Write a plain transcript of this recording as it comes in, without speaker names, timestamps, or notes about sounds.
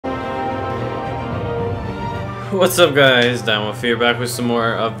What's up, guys? Diamondwolf here, back with some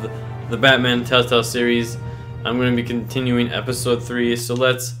more of the Batman Telltale series. I'm going to be continuing episode 3, so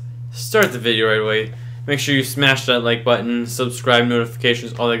let's start the video right away. Make sure you smash that like button, subscribe,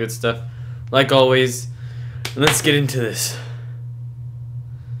 notifications, all that good stuff. Like always, and let's get into this.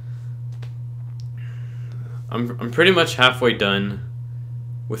 I'm pretty much halfway done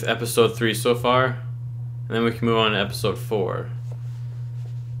with episode 3 so far, and then we can move on to episode 4.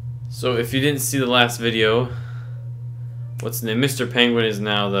 So if you didn't see the last video, what's his name? Mr. Penguin is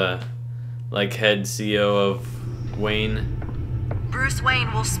now the head CEO of Wayne. Bruce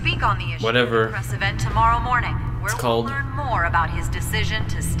Wayne will speak on the issue Whatever at the press event tomorrow morning, where we'll learn more about his decision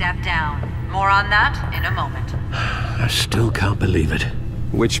to step down. More on that in a moment. I still can't believe it.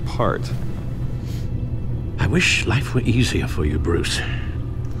 Which part? I wish life were easier for you, Bruce.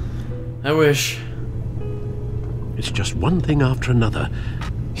 I wish. It's just one thing after another.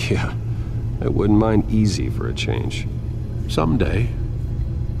 Yeah, I wouldn't mind easy for a change. Someday.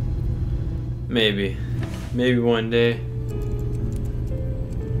 Maybe. Maybe one day.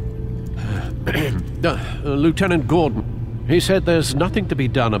 Lieutenant Gordon, he said there's nothing to be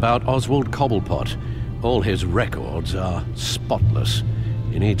done about Oswald Cobblepot. All his records are spotless.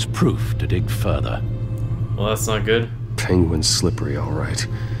 He needs proof to dig further. Well, that's not good. Penguin's slippery, all right.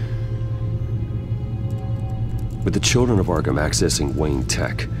 With the children of Arkham accessing Wayne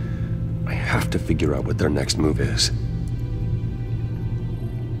Tech, I have to figure out what their next move is.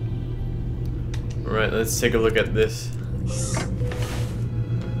 Alright, let's take a look at this.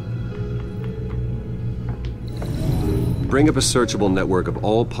 Bring up a searchable network of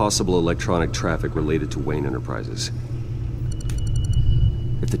all possible electronic traffic related to Wayne Enterprises.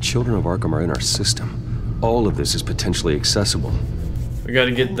 If the children of Arkham are in our system, all of this is potentially accessible. We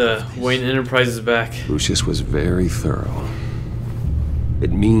gotta get the Wayne Enterprises back. Lucius was very thorough.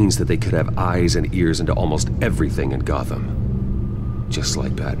 It means that they could have eyes and ears into almost everything in Gotham. Just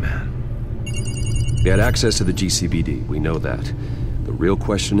like Batman. They had access to the GCPD, we know that. The real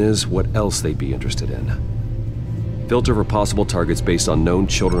question is, what else they'd be interested in. Filter for possible targets based on known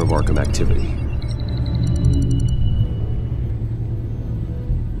Children of Arkham activity.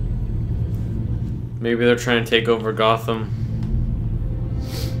 Maybe they're trying to take over Gotham.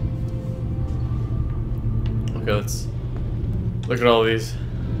 Okay, let's look at all these.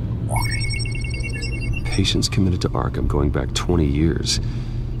 Patients committed to Arkham going back 20 years.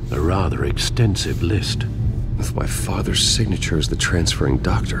 A rather extensive list. With my father's signature as the transferring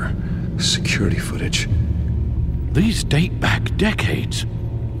doctor. Security footage. These date back decades.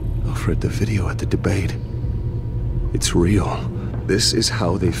 I've read the video at the debate. It's real. This is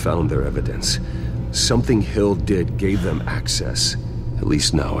how they found their evidence. Something Hill did gave them access. At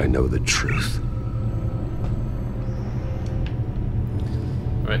least now I know the truth.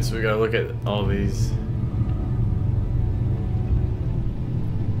 Alright, so we gotta look at all these.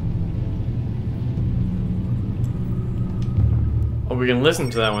 Oh, we can listen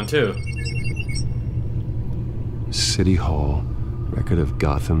to that one too. City Hall, record of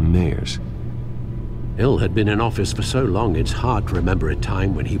Gotham mayors. Hill had been in office for so long, it's hard to remember a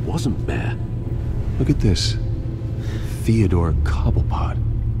time when he wasn't mayor. Look at this. Theodore Cobblepot.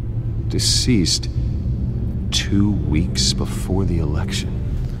 Deceased 2 weeks before the election.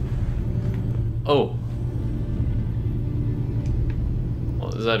 Oh.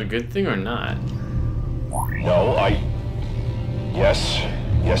 Well, is that a good thing or not? No,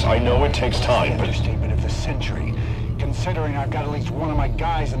 Yes, I know it takes time, but... Understatement of the century, considering I've got at least one of my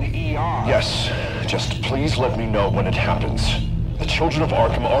guys in the ER. Yes, just please let me know when it happens. The children of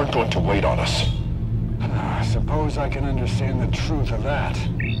Arkham aren't going to wait on us. I suppose I can understand the truth of that.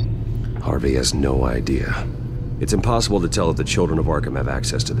 Harvey has no idea. It's impossible to tell if the children of Arkham have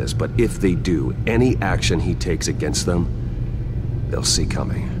access to this, but if they do, any action he takes against them, they'll see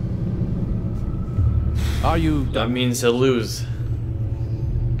coming. Are you... That means he'll lose.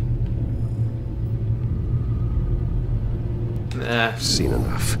 Nah. Seen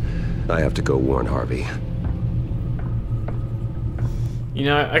enough. I have to go warn Harvey. You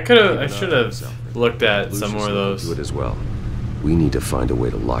know, I should have looked at some more of those. Do it as well. We need to find a way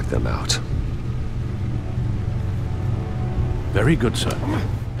to lock them out. Very good, sir.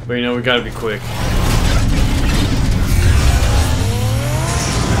 But you know, we gotta be quick.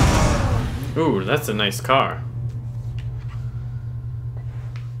 Ooh, that's a nice car.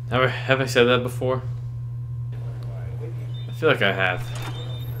 Have I said that before? I feel like I have.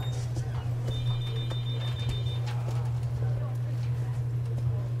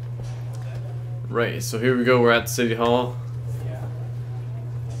 Right, so here we go, we're at City Hall.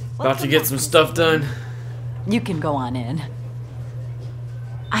 About to get some stuff done. You can go on in.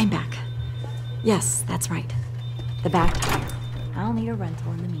 I'm back. Yes, that's right. The back tire. I'll need a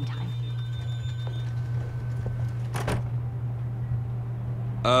rental in the meantime.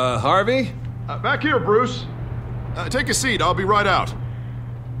 Harvey? Back here, Bruce. Take a seat. I'll be right out.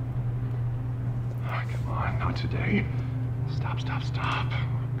 Oh, come on, not today. Stop. It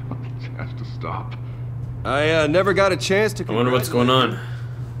has to stop. I never got a chance to. I wonder what's going on.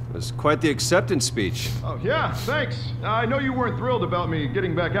 It was quite the acceptance speech. Oh, yeah, thanks. I know you weren't thrilled about me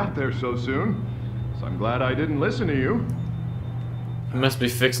getting back out there so soon, so I'm glad I didn't listen to you. He must be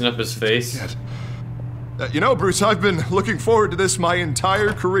fixing up his face. You know, Bruce, I've been looking forward to this my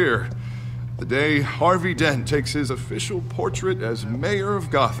entire career. The day Harvey Dent takes his official portrait as mayor of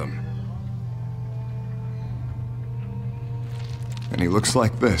Gotham. And he looks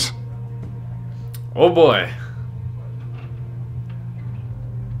like this. Oh boy.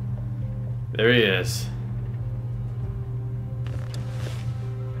 There he is.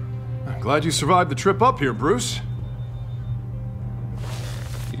 I'm glad you survived the trip up here, Bruce.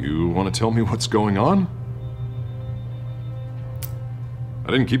 You want to tell me what's going on?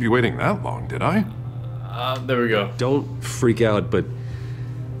 I didn't keep you waiting that long, did I? There we go. Don't freak out, but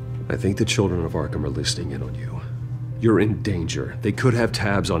I think the children of Arkham are listening in on you. You're in danger. They could have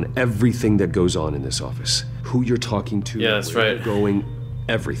tabs on everything that goes on in this office. Who you're talking to, yeah, that's where right. you're going,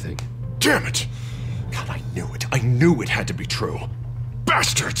 everything. Damn it! God, I knew it. I knew it had to be true.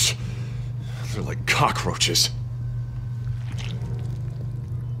 Bastards! They're like cockroaches.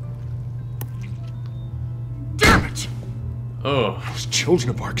 Damn it! Oh. Those children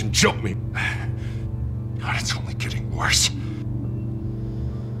of Arkham jumped me. God, it's only getting worse.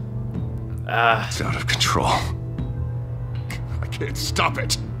 It's out of control. I can't stop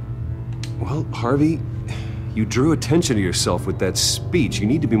it. Well, Harvey, you drew attention to yourself with that speech. You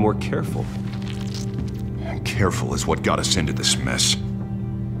need to be more careful. And careful is what got us into this mess.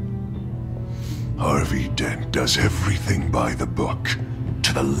 Harvey Dent does everything by the book,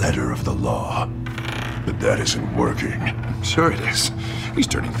 to the letter of the law. But that isn't working. Sure it is. He's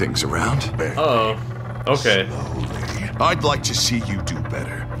turning things around. Uh-oh. Okay. Slowly. I'd like to see you do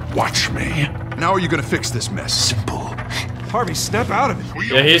better. Watch me. And how are you gonna fix this mess? Simple. Harvey, snap out of it.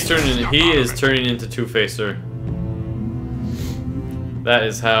 Yeah, he is turning into Two-Facer. That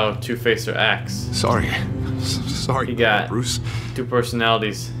is how Two-Facer acts. Sorry. Sorry, He got Bruce. two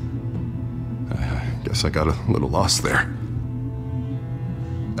personalities. Guess I got a little lost there.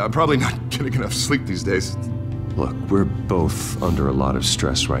 I'm probably not getting enough sleep these days. Look, we're both under a lot of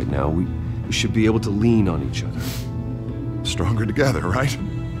stress right now. We should be able to lean on each other. Stronger together, right?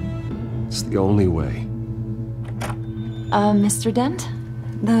 It's the only way. Mr. Dent?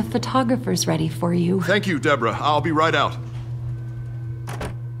 The photographer's ready for you. Thank you, Deborah. I'll be right out.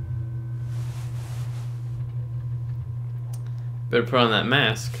 Better put on that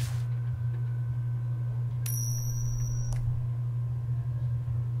mask.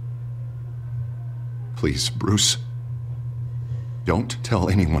 Please, Bruce. Don't tell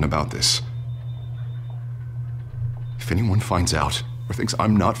anyone about this. If anyone finds out or thinks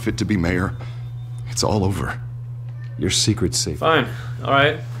I'm not fit to be mayor, it's all over. Your secret's safe. Fine. All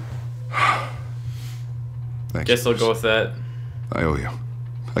right. Thanks, Guess I'll Bruce. go with that. I owe you.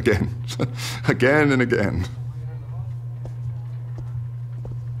 Again. Again and again.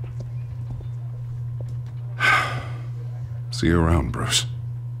 See you around, Bruce.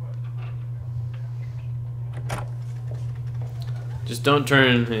 Just don't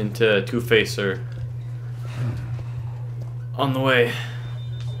turn into Two-Facer on the way.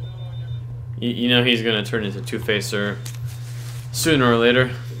 You know he's gonna turn into Two-Facer sooner or later.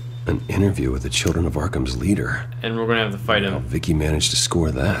 An interview with the Children of Arkham's leader. And we're gonna have to fight How him. Vicky managed to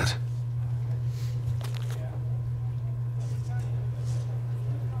score that.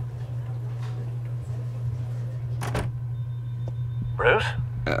 Bruce?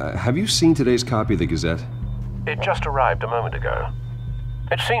 Have you seen today's copy of the Gazette? It just arrived a moment ago.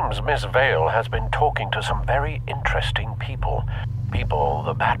 It seems Miss Vale has been talking to some very interesting people. People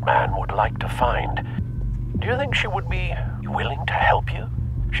the Batman would like to find. Do you think she would be willing to help you?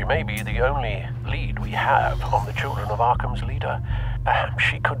 She may be the only lead we have on the Children of Arkham's leader. Perhaps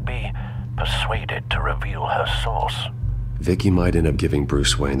she could be persuaded to reveal her source. Vicky might end up giving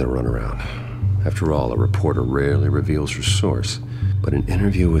Bruce Wayne the runaround. After all, a reporter rarely reveals her source. But an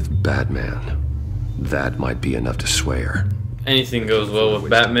interview with Batman, that might be enough to sway her. Anything goes well with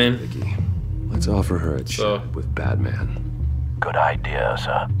Batman. Vicky, let's offer her a chat with Batman. Good idea,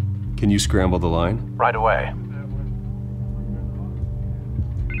 sir. Can you scramble the line? Right away.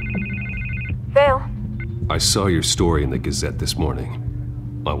 Vale. I saw your story in the Gazette this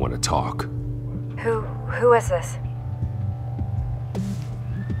morning. I want to talk. Who is this?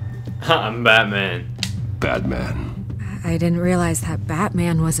 I'm Batman. Batman. I didn't realize that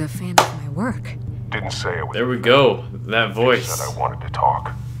Batman was a fan of my work. Didn't say it was. There we go. That voice. Said I wanted to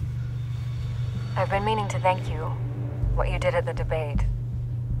talk. I've been meaning to thank you. What you did at the debate.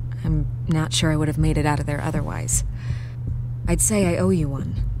 I'm not sure I would have made it out of there otherwise. I'd say I owe you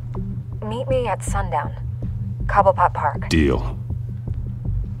one. Meet me at sundown. Cobblepot Park. Deal.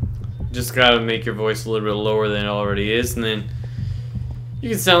 Just gotta make your voice a little bit lower than it already is, and then you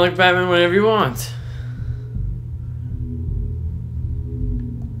can sound like Batman whenever you want.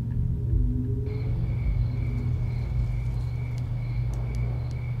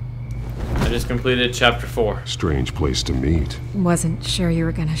 I just completed chapter 4. Strange place to meet. Wasn't sure you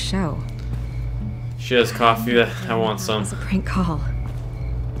were gonna show. She has coffee. I want some. It's a prank call.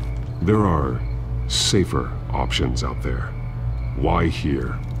 There are safer options out there. Why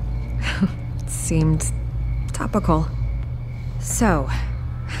here? Seemed topical. So,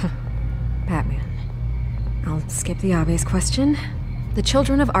 Batman. I'll skip the obvious question. The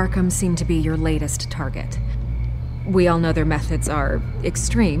children of Arkham seem to be your latest target. We all know their methods are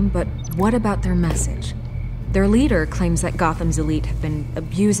extreme, but what about their message? Their leader claims that Gotham's elite have been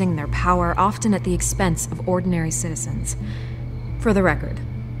abusing their power, often at the expense of ordinary citizens. For the record,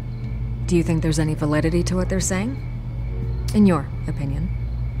 do you think there's any validity to what they're saying? In your opinion?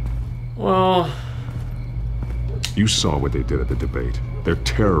 Well... You saw what they did at the debate. They're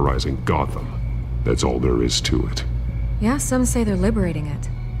terrorizing Gotham. That's all there is to it. Yeah, some say they're liberating it.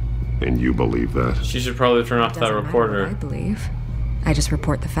 And you believe that? She should probably turn off that recorder. I believe. I just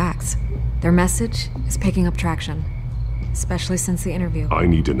report the facts. Their message is picking up traction, especially since the interview. I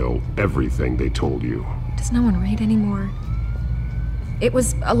need to know everything they told you. Does no one read anymore? It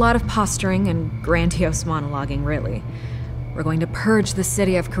was a lot of posturing and grandiose monologuing, really. We're going to purge the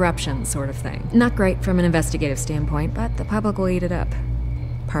city of corruption, sort of thing. Not great from an investigative standpoint, but the public will eat it up.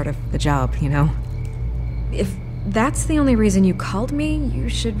 Part of the job, you know? If that's the only reason you called me, you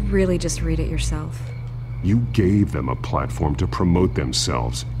should really just read it yourself. You gave them a platform to promote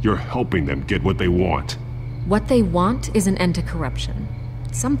themselves. You're helping them get what they want. What they want is an end to corruption.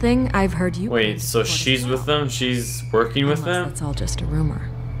 Something I've heard you... Wait, so she's with them? She's working with them? That's all just a rumor.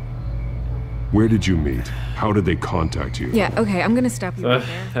 Where did you meet? How did they contact you? Yeah, okay, I'm gonna stop you right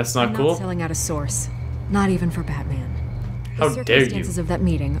there. That's not cool. I'm not selling out a source. Not even for Batman. How The dare you? circumstances of that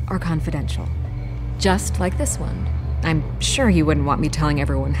meeting are confidential. Just like this one. I'm sure you wouldn't want me telling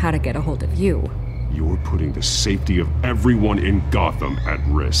everyone how to get a hold of you. You're putting the safety of everyone in Gotham at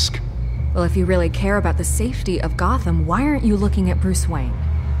risk. Well, if you really care about the safety of Gotham, why aren't you looking at Bruce Wayne?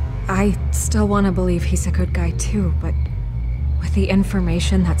 I still want to believe he's a good guy too, but with the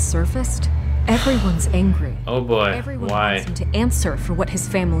information that's surfaced, everyone's angry. Oh boy, Everyone why? wants him to answer for what his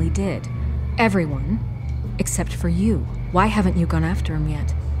family did. Everyone, except for you. Why haven't you gone after him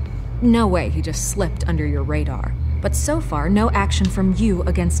yet? No way he just slipped under your radar. But so far, no action from you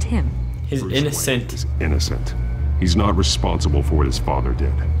against him. He's Bruce innocent. Wayne is innocent. He's not responsible for what his father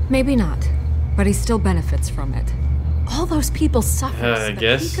did. Maybe not, but he still benefits from it. All those people suffer so I that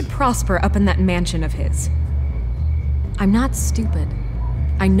guess. he could prosper up in that mansion of his. I'm not stupid.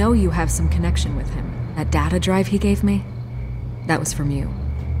 I know you have some connection with him. That data drive he gave me, that was from you.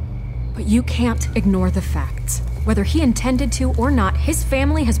 But you can't ignore the facts. Whether he intended to or not, his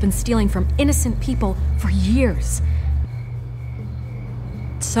family has been stealing from innocent people for years.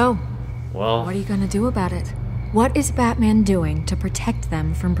 So, Well, what are you gonna do about it? What is Batman doing to protect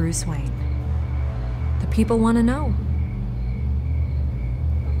them from Bruce Wayne? The people want to know.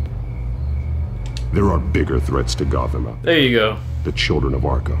 There are bigger threats to Gotham out there. there you go. The children of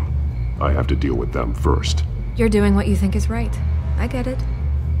Arkham. I have to deal with them first. You're doing what you think is right. I get it.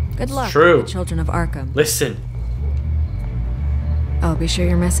 Good luck, true. with the children of Arkham. Listen. I'll be sure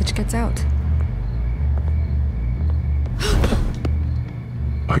your message gets out.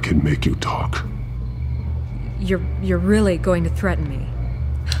 I can make you talk. You're really going to threaten me?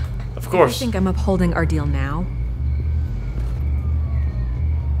 Of You course. think I'm upholding our deal now?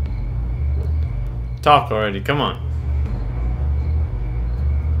 Talk already. Come on.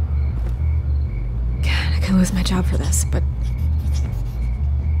 God, I could lose my job for this, but...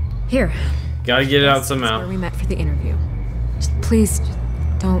 Here. Gotta get it out This is somehow. where we met for the interview. Please,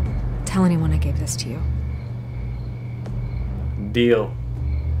 don't tell anyone I gave this to you. Deal.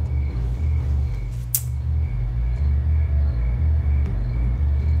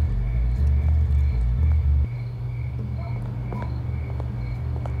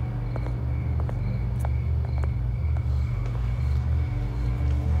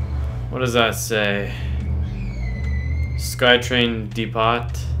 What does that say? Skytrain Depot.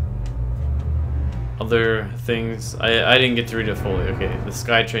 Other things. I didn't get to read it fully. Okay, the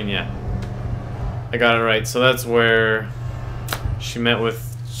Skytrain, yeah. I got it right. So that's where she met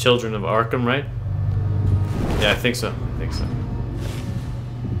with Children of Arkham, right? Yeah, I think so.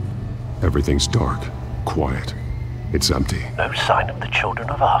 Everything's dark, quiet. It's empty. No sign of the Children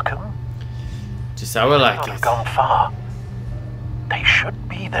of Arkham? Just how I like Not it. have gone far. They should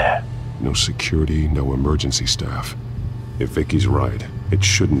be there. No security, no emergency staff. If Vicky's right, it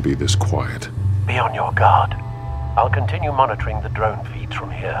shouldn't be this quiet. Be on your guard. I'll continue monitoring the drone feeds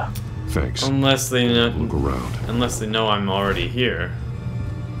from here. Thanks. Unless they know. Look around. Unless they know I'm already here.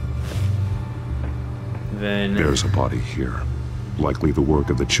 Then There's a body here. Likely the work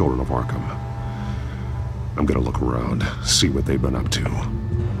of the Children of Arkham. I'm gonna look around, see what they've been up to.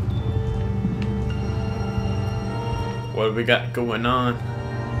 what do we got going on?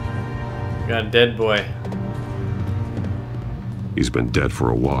 We got a dead boy. He's been dead for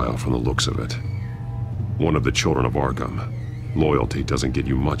a while from the looks of it. One of the Children of Arkham. Loyalty doesn't get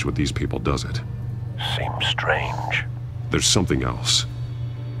you much with these people, does it? Seems strange. There's something else.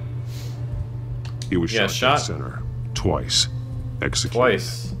 He was shot shot? in the center. Twice. Executed.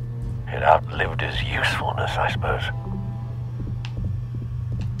 Twice. It outlived his usefulness, I suppose.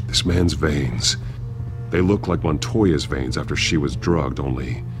 This man's veins. They look like Montoya's veins after she was drugged,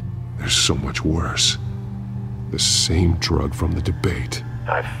 only they're so much worse. The same drug from the debate.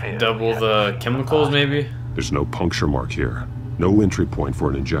 I fear. Double the chemicals, maybe? There's no puncture mark here. No entry point for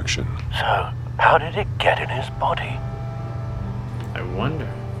an injection. So, how did it get in his body? I wonder.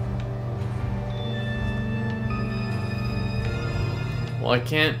 Well, I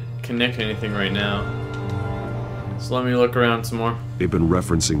can't connect anything right now. So let me look around some more. They've been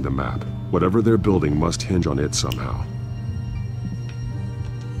referencing the map. Whatever they're building must hinge on it somehow.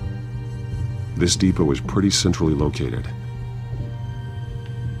 This depot is pretty centrally located.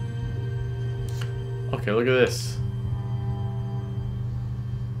 Okay, look at this.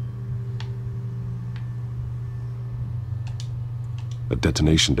 A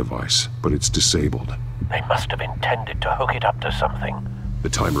detonation device, but it's disabled. They must have intended to hook it up to something. The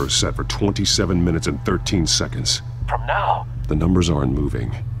timer is set for 27 minutes and 13 seconds. From now? The numbers aren't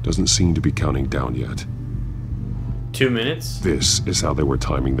moving. Doesn't seem to be counting down yet. 2 minutes? This is how they were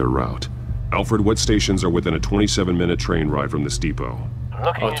timing their route. Alfred, what stations are within a 27-minute train ride from this depot?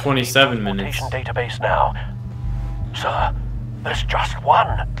 Looking Oh, 27 minutes. Database now. Sir, there's just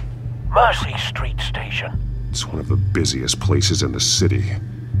one. Mercy Street Station. It's one of the busiest places in the city.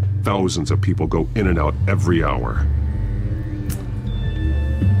 Thousands of people go in and out every hour.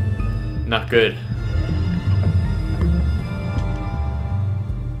 Not good.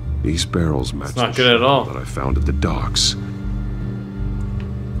 These barrels match not the good at all. that I found at the docks.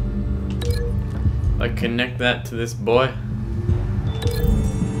 I connect that to this boy.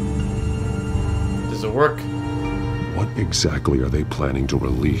 Does it work? What exactly are they planning to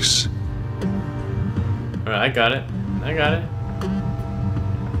release? Alright, I got it.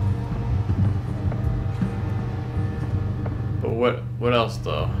 But what else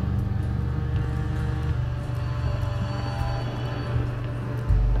though?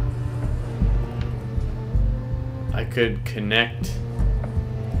 I could connect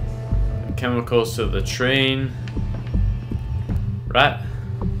the chemicals to the train. Right?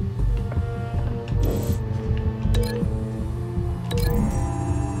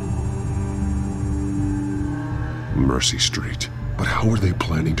 Mercy Street. But how are they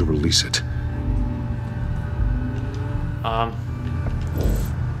planning to release it?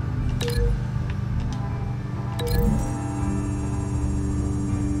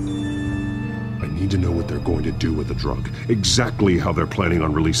 I need to know what they're going to do with the drug. Exactly how they're planning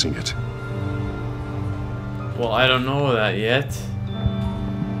on releasing it. Well, I don't know that yet.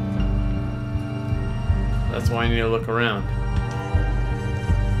 That's why I need to look around.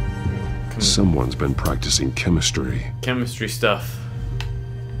 Someone's been practicing chemistry. Chemistry stuff.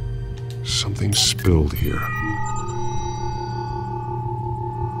 Something spilled here.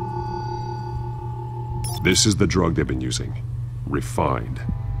 This is the drug they've been using. Refined.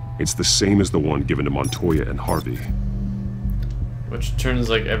 It's the same as the one given to Montoya and Harvey. Which turns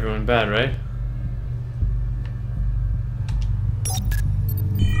like everyone bad, right?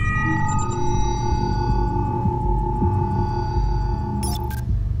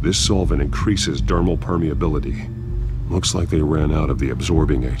 This solvent increases dermal permeability. Looks like they ran out of the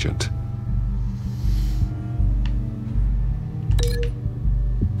absorbing agent.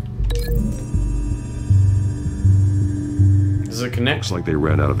 Does it connect? Looks like they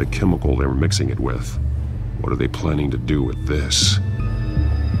ran out of the chemical they were mixing it with. What are they planning to do with this?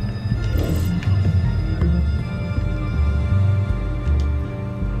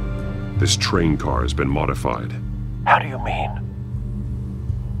 This train car has been modified. How do you mean?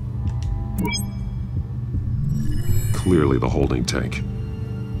 clearly the holding tank.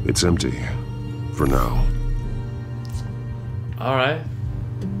 It's empty. For now. Alright.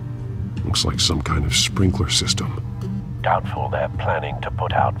 Looks like some kind of sprinkler system. Doubtful they're planning to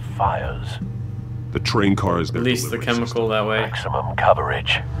put out fires. The train car is their Release the chemical system. that way. Maximum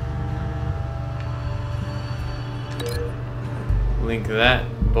coverage. Link that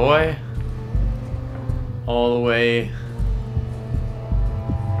boy all the way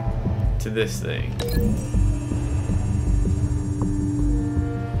to this thing.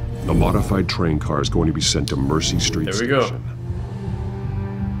 The modified train car is going to be sent to Mercy Street There we Station. go.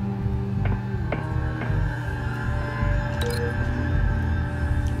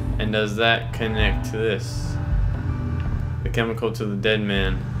 And does that connect to this? The chemical to the dead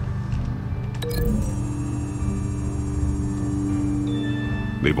man.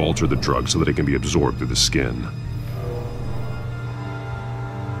 They've altered the drug so that it can be absorbed through the skin.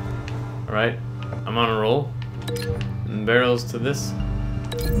 Alright, I'm on a roll. And barrels to this.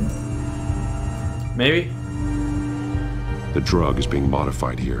 Maybe? The drug is being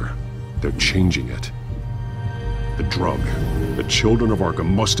modified here. They're changing it. The drug. The children of Arkham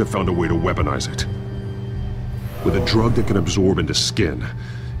must have found a way to weaponize it. With a drug that can absorb into skin,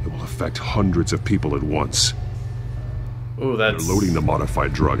 it will affect hundreds of people at once. Ooh, that's... They're loading the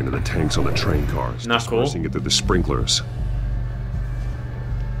modified drug into the tanks on the train cars, Not cool. dispersing it through the sprinklers.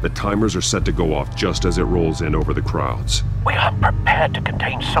 The timers are set to go off just as it rolls in over the crowds. We aren't prepared to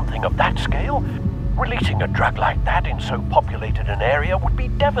contain something of that scale. Releasing a drug like that in so populated an area would be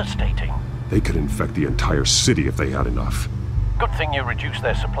devastating. They could infect the entire city if they had enough. Good thing you reduced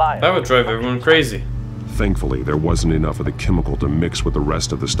their supply. That would drive everyone crazy. Thankfully, there wasn't enough of the chemical to mix with the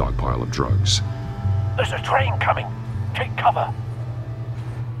rest of the stockpile of drugs. There's a train coming. Take cover.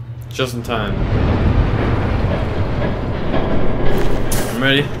 Just in time. I'm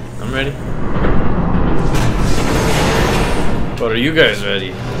ready. I'm ready. But are you guys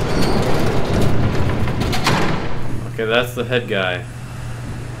ready? Okay, that's the head guy.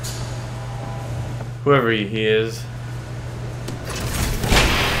 Whoever he is.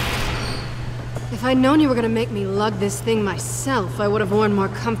 If I'd known you were gonna make me lug this thing myself, I would have worn more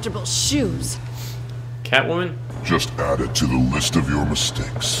comfortable shoes. Catwoman? Just add it to the list of your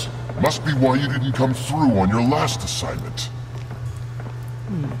mistakes. Must be why you didn't come through on your last assignment.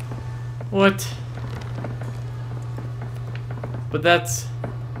 What? But that's...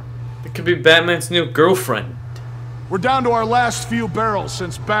 It could be Batman's new girlfriend. We're down to our last few barrels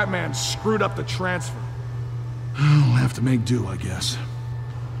since Batman screwed up the transfer. We'll have to make do, I guess.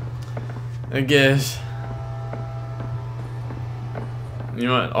 I guess. You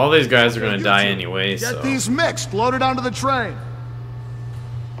know what? All these guys are gonna die anyway, Get so... these mixed, loaded onto the train.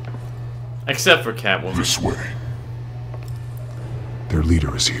 Except for Catwoman. This way. Their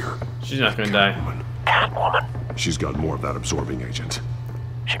leader is here. She's not gonna die. Catwoman. She's got more of that absorbing agent.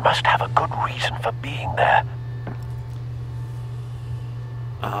 She must have a good reason for being there.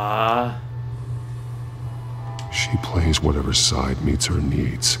 She plays whatever side meets her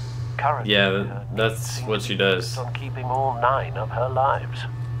needs. Currently, Yeah, that's what she does. on keeping all 9 of her lives.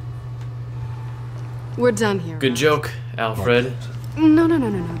 We're done here. Good joke, Alfred.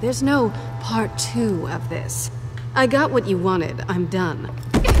 No. There's no part 2 of this. I got what you wanted. I'm done.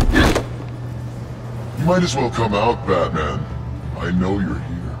 You might as well come out, Batman. I know you're here.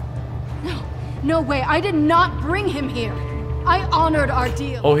 No way. I did not bring him here. I honored our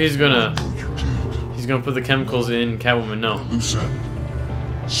deal. Oh, he's gonna... Oh, you did. He's gonna put the chemicals in Catwoman, no. Loose end.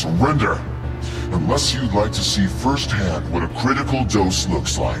 Surrender. Unless you'd like to see firsthand what a critical dose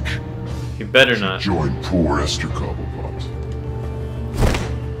looks like. He better not. Join poor Esther Cobblepot.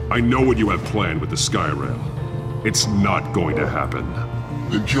 I know what you have planned with the Skyrail. It's not going to happen.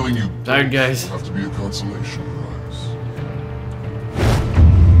 Then killing you Tired, guys. will have to be a consolation prize.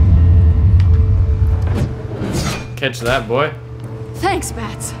 Catch that, boy. Thanks,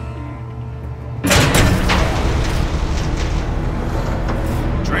 Bats.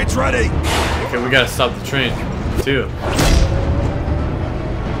 Train's ready. Okay, we gotta stop the train, too.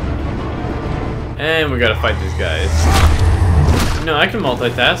 And we gotta fight these guys. No, I can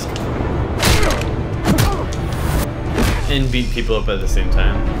multitask. And beat people up at the same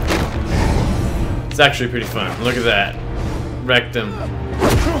time. It's actually pretty fun. Look at that. Wrecked him.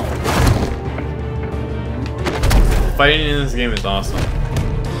 Fighting in this game is awesome.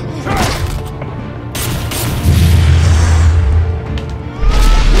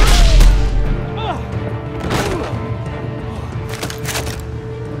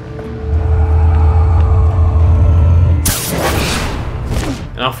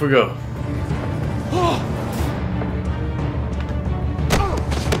 And off we go.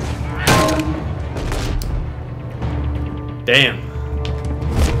 Damn.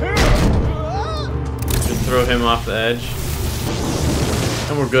 Just throw him off the edge.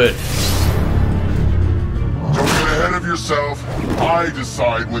 And we're good. Don't get ahead of yourself. I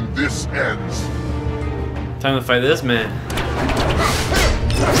decide when this ends. Time to fight this man.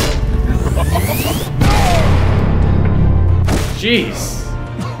 Jeez.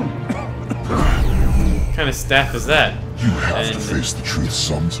 What kind of staff is that? You have to face the truth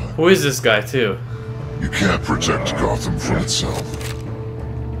sometime. Who is this guy, too? You can't protect Gotham from itself.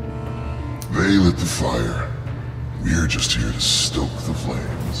 They lit the fire. We're just here to stoke the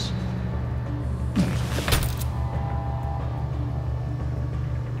flames.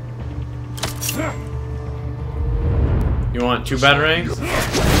 You want 2 batarangs?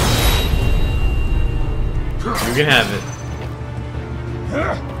 You can have it.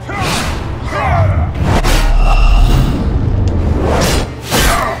 Oh.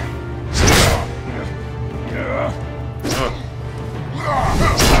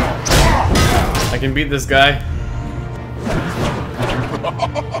 I can beat this guy.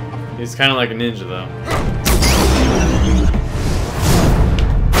 He's kind of like a ninja, though.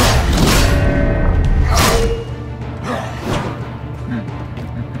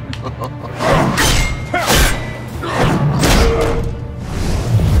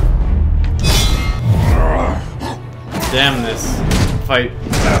 Damn, this fight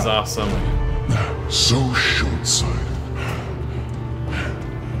is awesome. So short-sighted.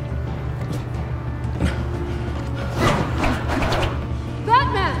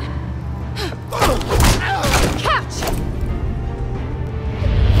 Batman! Catch!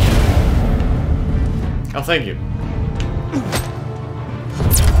 Oh, thank you.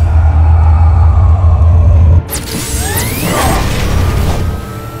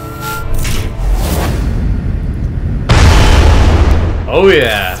 Oh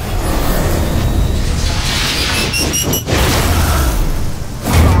yeah.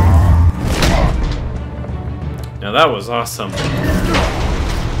 Now that was awesome.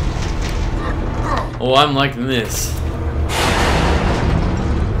 Oh, I'm liking this.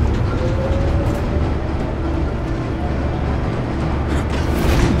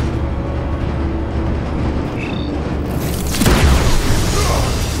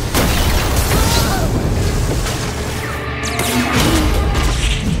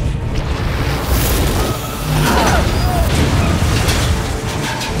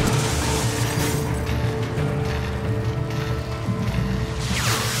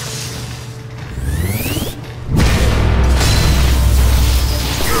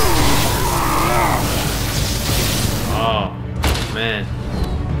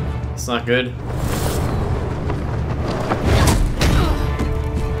 It's not good.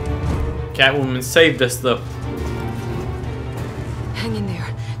 Catwoman saved us though. Hang in there.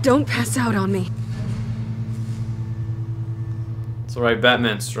 Don't pass out on me. It's alright,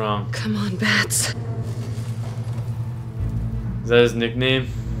 Batman's strong. Come on, Bats. Is that his nickname?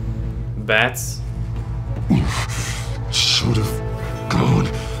 Bats? Should have gone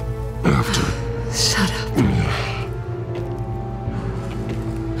after. Shut up.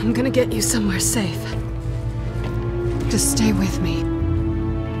 I'm gonna get you somewhere safe. Just stay with me.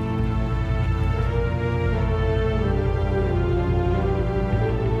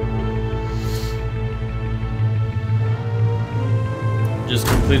 Just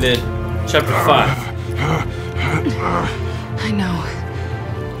completed chapter 5. I know.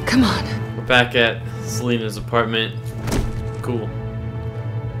 Come on. We're back at Selina's apartment. Cool.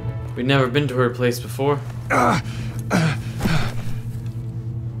 We've never been to her place before.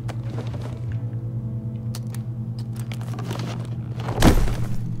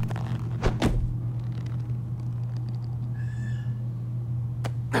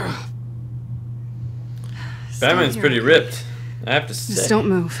 Batman's pretty ripped, I have to say. Just don't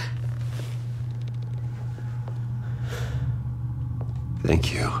move.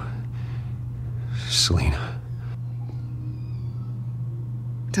 Thank you, Selina.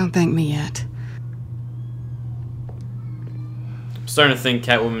 Don't thank me yet. I'm starting to think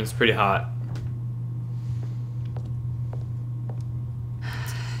Catwoman's pretty hot.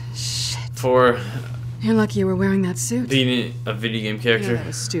 Shit. For You're lucky you were wearing that suit. being a video game character. Yeah, that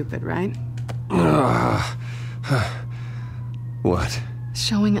was stupid, right? What?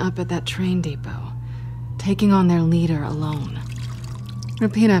 Showing up at that train depot. Taking on their leader alone.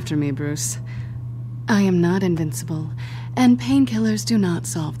 Repeat after me, Bruce. I am not invincible, and painkillers do not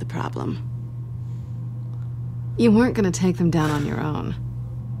solve the problem. You weren't gonna take them down on your own.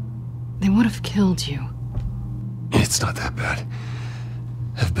 They would have killed you. It's not that bad.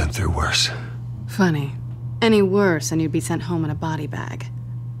 I've been through worse. Funny. Any worse and you'd be sent home in a body bag.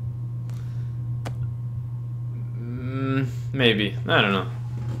 Maybe. I don't know.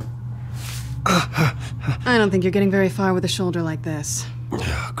 I don't think you're getting very far with a shoulder like this.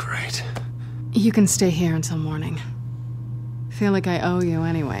 Oh, great. You can stay here until morning. Feel like I owe you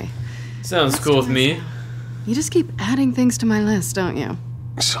anyway. Sounds cool with me. You just keep adding things to my list, don't you?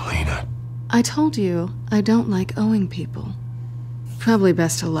 Selena. I told you I don't like owing people. Probably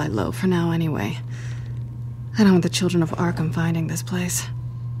best to lie low for now anyway. I don't want the children of Arkham finding this place.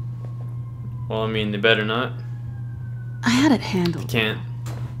 Well, I mean, they better not. I had it handled. Can't.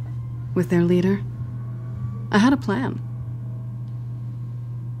 With their leader. I had a plan.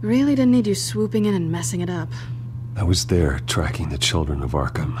 Really didn't need you swooping in and messing it up. I was there tracking the children of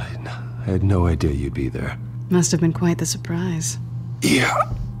Arkham. I had no idea you'd be there. Must have been quite the surprise.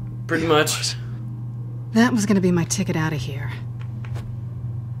 Yeah. Pretty much. That was gonna be my ticket out of here.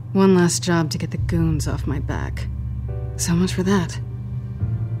 One last job to get the goons off my back. So much for that.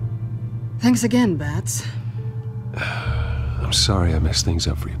 Thanks again, Bats. I'm sorry I messed things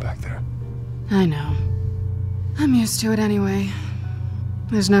up for you back there. I know. I'm used to it anyway.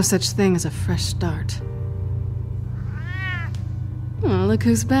 There's no such thing as a fresh start. Oh, look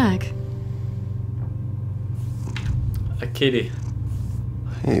who's back. A kitty.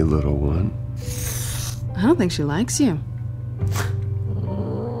 Hey, little one. I don't think she likes you.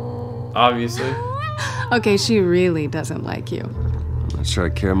 Obviously. Okay, she really doesn't like you. I'm not sure I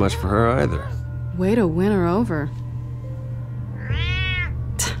care much for her either. Way to win her over.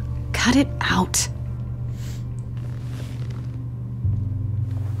 Cut it out.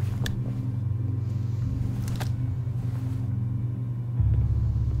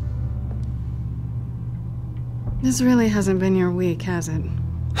 This really hasn't been your week, has it?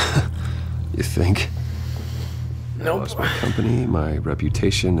 You think? Nope. I lost my company, my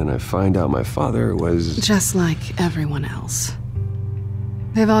reputation, and I find out my father was... Just like everyone else.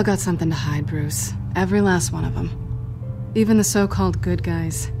 They've all got something to hide, Bruce. Every last one of them. Even the so-called good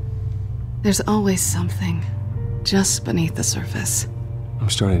guys. There's always something just beneath the surface. I'm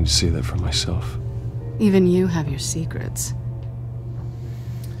starting to see that for myself. Even you have your secrets.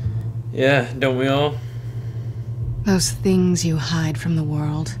 Yeah, don't we all? Those things you hide from the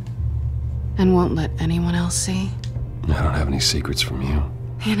world and won't let anyone else see. I don't have any secrets from you.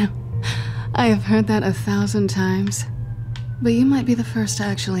 You know, I have heard that 1,000 times, but you might be the first to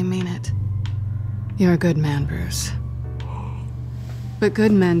actually mean it. You're a good man, Bruce. But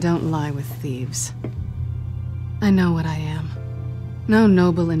good men don't lie with thieves. I know what I am. No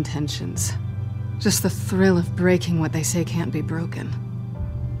noble intentions. Just the thrill of breaking what they say can't be broken.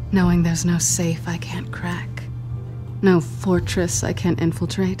 Knowing there's no safe I can't crack. No fortress I can't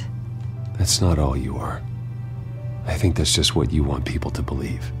infiltrate. That's not all you are. I think that's just what you want people to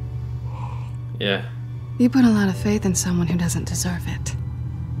believe. Yeah. You put a lot of faith in someone who doesn't deserve it.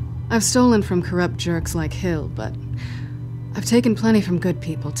 I've stolen from corrupt jerks like Hill, but I've taken plenty from good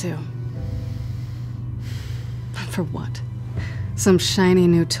people, too. For what? Some shiny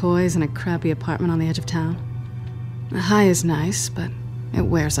new toys and a crappy apartment on the edge of town? A high is nice, but it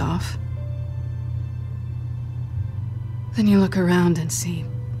wears off. Then you look around and see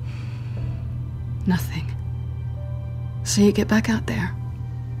nothing. So you get back out there.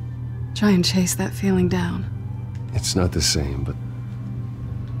 Try and chase that feeling down. It's not the same, but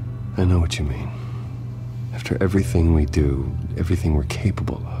I know what you mean. After everything we do, everything we're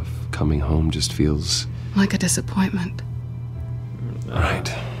capable of, coming home just feels... like a disappointment.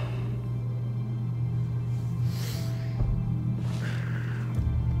 Right.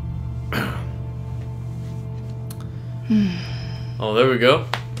 Oh, there we go.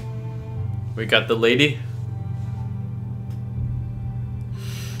 We got the lady.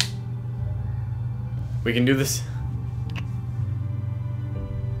 We can do this.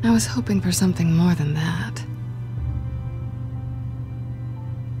 I was hoping for something more than that.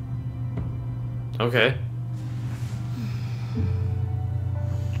 Okay.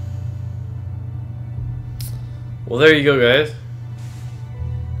 Well, there you go, guys.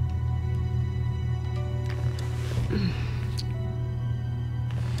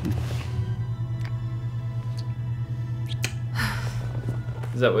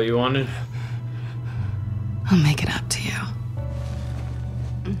 Is that what you wanted? I'll make it up to you.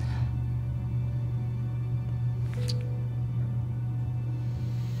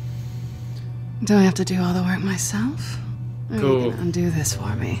 Do I have to do all the work myself? Or Cool. are you gonna undo this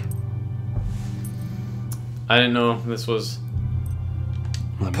for me? I didn't know this was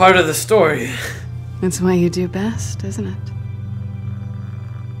part of the story. It's what you do best, isn't it?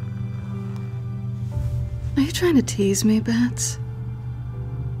 Are you trying to tease me, Bats?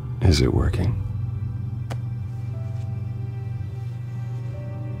 Is it working?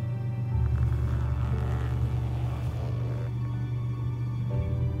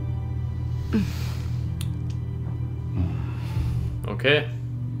 Okay.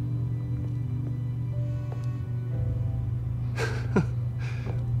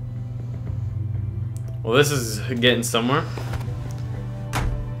 Well, this is getting somewhere.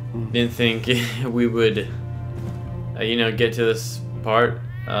 Didn't think we would, you know, get to this part.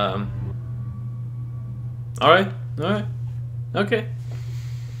 Alright, okay.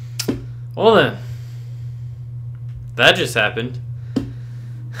 Well then, that just happened.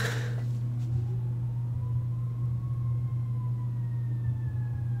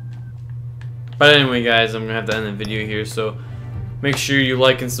 But anyway, guys, I'm gonna have to end the video here, so make sure you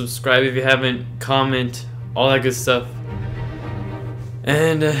like and subscribe if you haven't, comment, all that good stuff.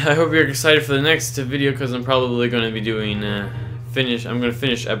 And I hope you're excited for the next video, because I'm probably going to be doing I'm going to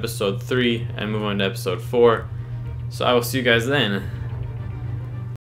finish episode 3 and move on to episode 4. So I will see you guys then.